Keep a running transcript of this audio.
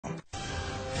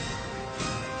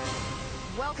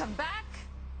Welcome back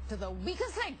to the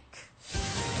weakest link.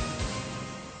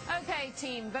 Okay,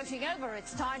 team, voting over,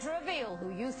 it's time to reveal who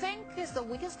you think is the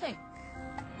weakest link.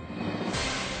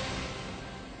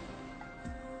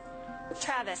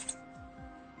 Travis.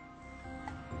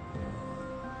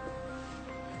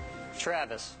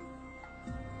 Travis.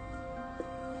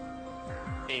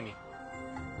 Amy.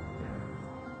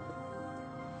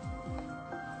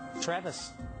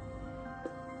 Travis.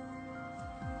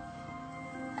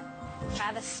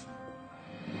 Travis.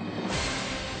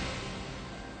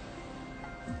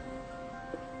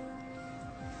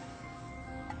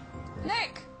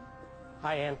 Nick!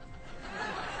 Hi, Ann.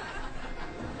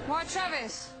 Why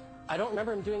Travis? I don't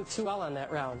remember him doing too well on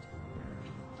that round.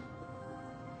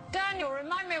 Daniel,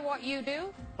 remind me what you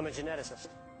do. I'm a geneticist.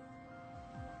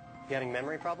 You having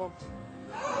memory problems?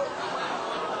 And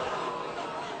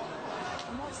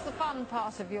what's the fun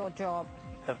part of your job?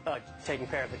 Taking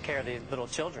care of the little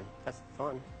children. That's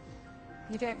fun.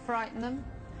 You don't frighten them?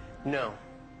 No.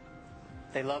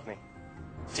 They love me.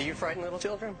 Do you frighten little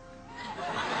children?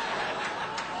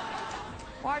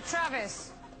 Why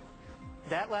Travis?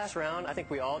 That last round, I think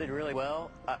we all did really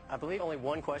well. I believe only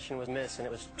one question was missed, and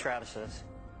it was Travis's.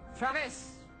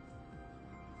 Travis,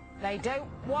 they don't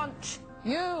want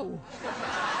you.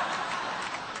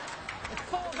 With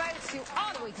 4 votes, you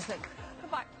are the weakest link.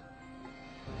 Goodbye.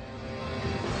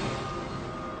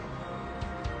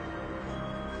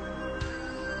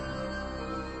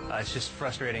 It's just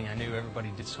frustrating. I knew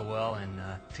everybody did so well, and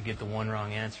to get the one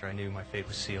wrong answer, I knew my fate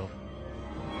was sealed.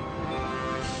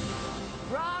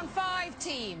 Round 5,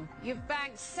 team. You've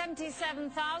banked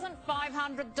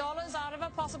 $77,500 out of a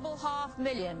possible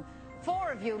 $500,000.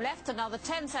 4 of you left, another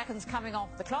 10 seconds coming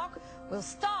off the clock. We'll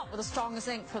start with the strongest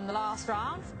link from the last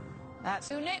round. That's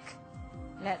you, Nick.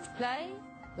 Let's play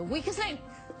the weakest link.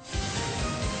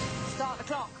 Start the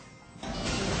clock.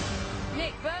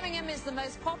 Nick, Birmingham is the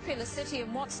most populous city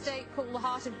in what state called the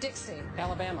Heart of Dixie?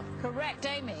 Alabama. Correct,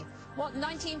 Amy. What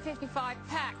 1955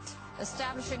 pact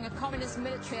establishing a communist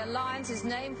military alliance is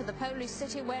named for the Polish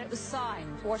city where it was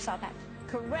signed? Warsaw Pact.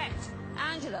 Correct.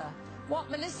 Angela, what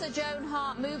Melissa Joan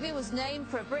Hart movie was named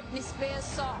for a Britney Spears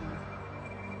song?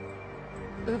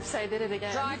 Oops, I did it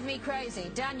again. Drive Me Crazy.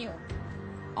 Daniel,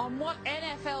 on what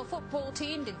NFL football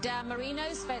team did Dan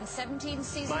Marino spend 17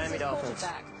 seasons Miami as Dolphins.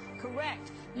 quarterback?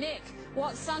 Correct. Nick,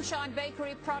 what Sunshine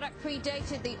Bakery product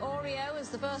predated the Oreo as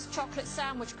the first chocolate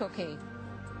sandwich cookie?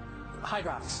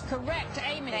 Hydrox. Correct.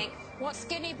 Amy, Thanks. what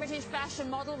skinny British fashion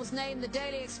model was named the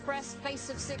Daily Express Face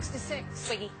of 66?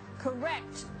 Twiggy.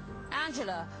 Correct.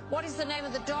 Angela, what is the name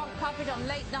of the dog puppet on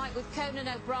Late Night with Conan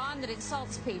O'Brien that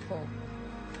insults people?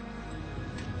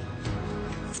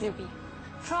 Snoopy.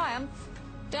 Triumph.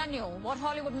 Daniel, what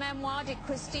Hollywood memoir did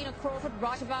Christina Crawford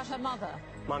write about her mother?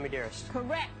 Mommy Dearest.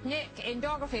 Correct. Nick, in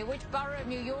geography, which borough of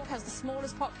New York has the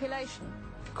smallest population?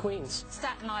 Queens.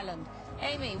 Staten Island.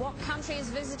 Amy, what country is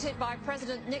visited by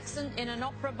President Nixon in an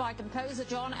opera by composer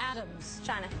John Adams?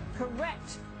 China.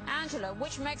 Correct. Angela,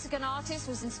 which Mexican artist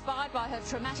was inspired by her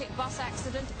traumatic bus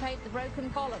accident to paint the broken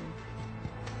column?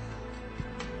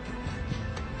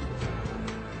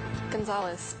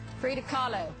 Gonzalez. Frida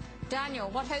Kahlo. Daniel,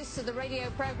 what host of the radio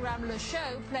program Le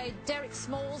Show played Derek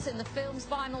Smalls in the film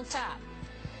Spinal Tap?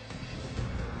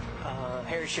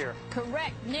 Harry Shearer.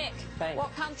 Correct. Nick, Bang.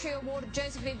 what country awarded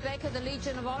Josephine Baker the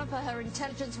Legion of Honor for her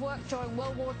intelligence work during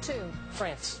World War II?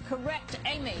 France. Correct.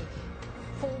 Amy,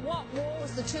 for what war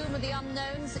was the Tomb of the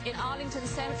Unknowns in Arlington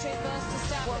Cemetery first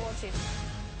established? World War II.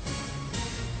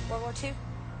 World War II?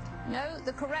 No,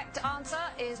 the correct answer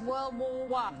is World War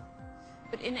I.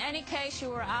 But in any case, you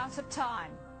were out of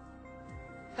time.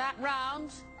 That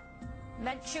round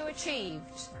meant you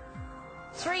achieved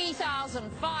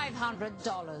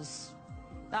 $3,500.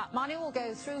 That money will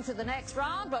go through to the next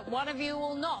round, but one of you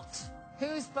will not,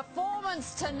 whose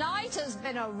performance tonight has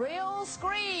been a real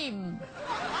scream.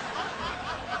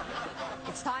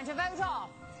 It's time to vote off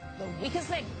the weakest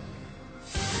link.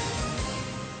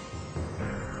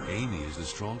 Amy is the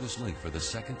strongest link for the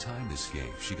second time this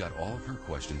game. She got all of her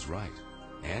questions right.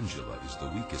 Angela is the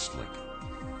weakest link.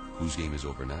 Whose game is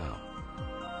over now?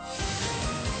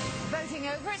 Voting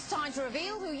over, it's time to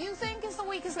reveal who you think is the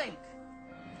weakest link.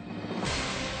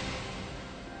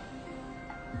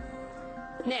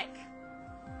 Nick.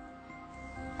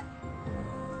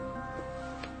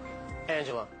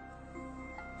 Angela.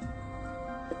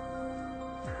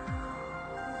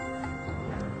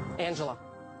 Angela.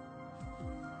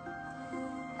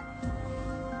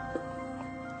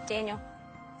 Daniel.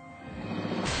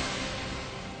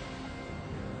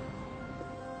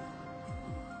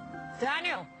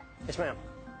 Daniel. Yes, ma'am.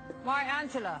 Why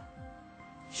Angela?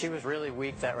 She was really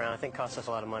weak that round. I think cost us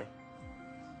a lot of money.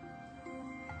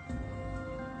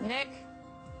 Nick?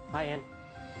 Hi, Ann.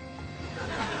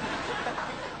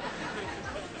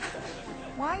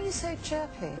 Why are you so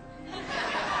chirpy?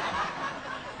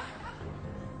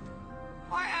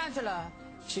 Why, Angela?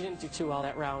 She didn't do too well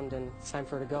that round, and it's time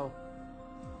for her to go.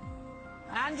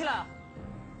 Angela,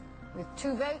 with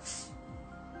 2 votes,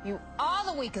 you are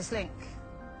the weakest link.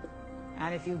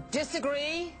 And if you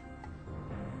disagree,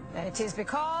 then it is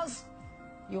because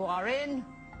you are in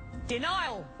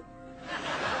denial.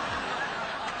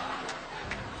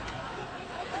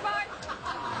 Goodbye.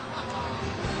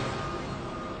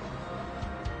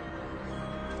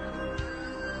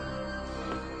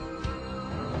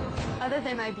 Other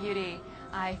than my beauty,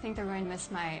 I think they're going to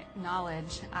miss my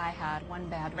knowledge. I had 1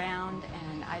 bad round,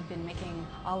 and I'd been making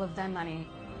all of them money.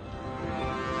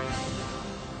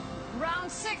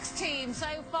 Round 16, so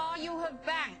far you have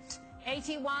banked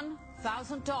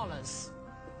 $81,000.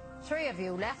 3 of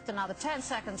you left, another 10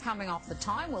 seconds coming off the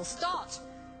time. We'll start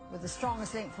with the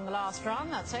strongest link from the last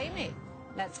round. That's Amy.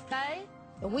 Let's play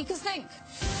the weakest link.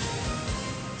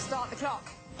 Start the clock.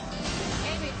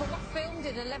 Amy, for what film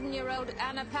did 11-year-old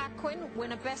Anna Paquin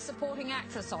win a Best Supporting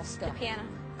Actress Oscar? The Piano.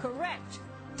 Correct.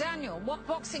 Daniel, what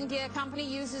boxing gear company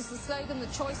uses the slogan, the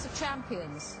choice of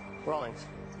champions? Rawlings.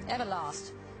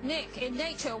 Everlast. Nick, in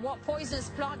nature, what poisonous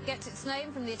plant gets its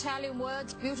name from the Italian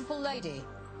words beautiful lady?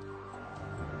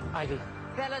 Ivy.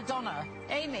 Belladonna.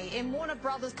 Amy, in Warner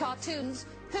Brothers cartoons,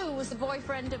 who was the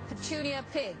boyfriend of Petunia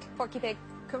Pig? Porky Pig.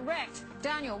 Correct.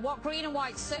 Daniel, what green and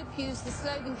white soap used the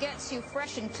slogan gets you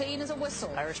fresh and clean as a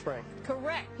whistle? Irish Spring.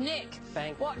 Correct. Nick,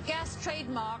 Bang. what gas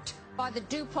trademarked by the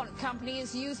DuPont company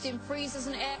is used in freezers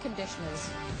and air conditioners?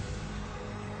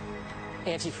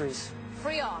 Antifreeze.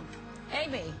 Freon.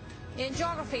 Amy, in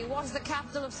geography, what is the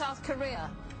capital of South Korea?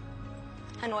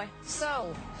 Hanoi.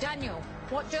 Seoul. Daniel,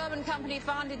 what German company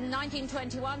founded in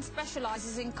 1921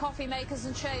 specializes in coffee makers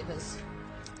and shavers?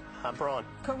 Braun.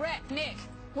 Correct. Nick,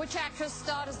 which actress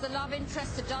starred as the love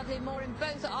interest to Dudley Moore in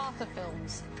both Arthur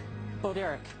films? Bo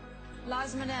Derek.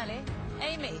 Liza Minnelli.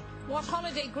 Amy, what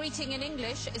holiday greeting in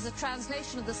English is a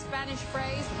translation of the Spanish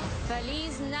phrase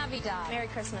Feliz Navidad? Merry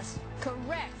Christmas.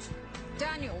 Correct.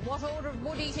 Daniel, what order of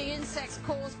wood-eating insects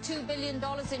cause $2 billion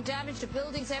in damage to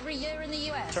buildings every year in the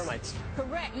U.S.? Termites.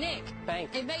 Correct. Nick, Bang.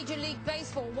 in Major League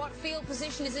Baseball, what field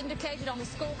position is indicated on the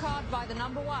scorecard by the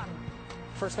number 1?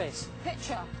 First base.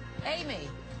 Pitcher. Amy,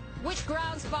 which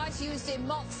ground spice used in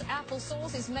Mott's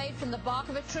applesauce is made from the bark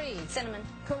of a tree? Cinnamon.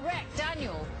 Correct.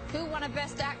 Daniel, who won a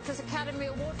Best Actress Academy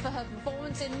Award for her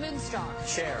performance in Moonstruck?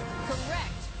 Cher.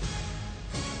 Correct.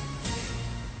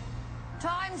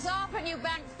 Time's up and you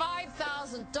banked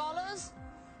 $5,000.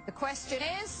 The question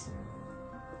is,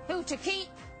 who to keep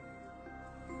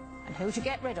and who to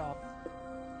get rid of?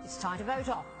 It's time to vote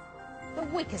off the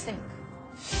weakest link.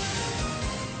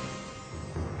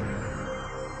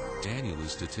 Daniel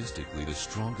is statistically the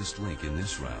strongest link in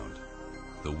this round.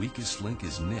 The weakest link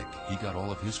is Nick. He got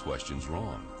all of his questions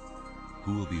wrong.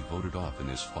 Who will be voted off in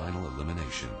this final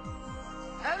elimination?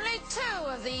 Only 2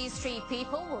 of these 3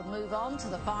 people will move on to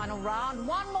the final round.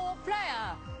 1 more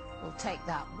player will take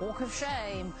that walk of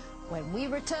shame when we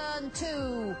return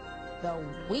to the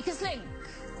weakest link.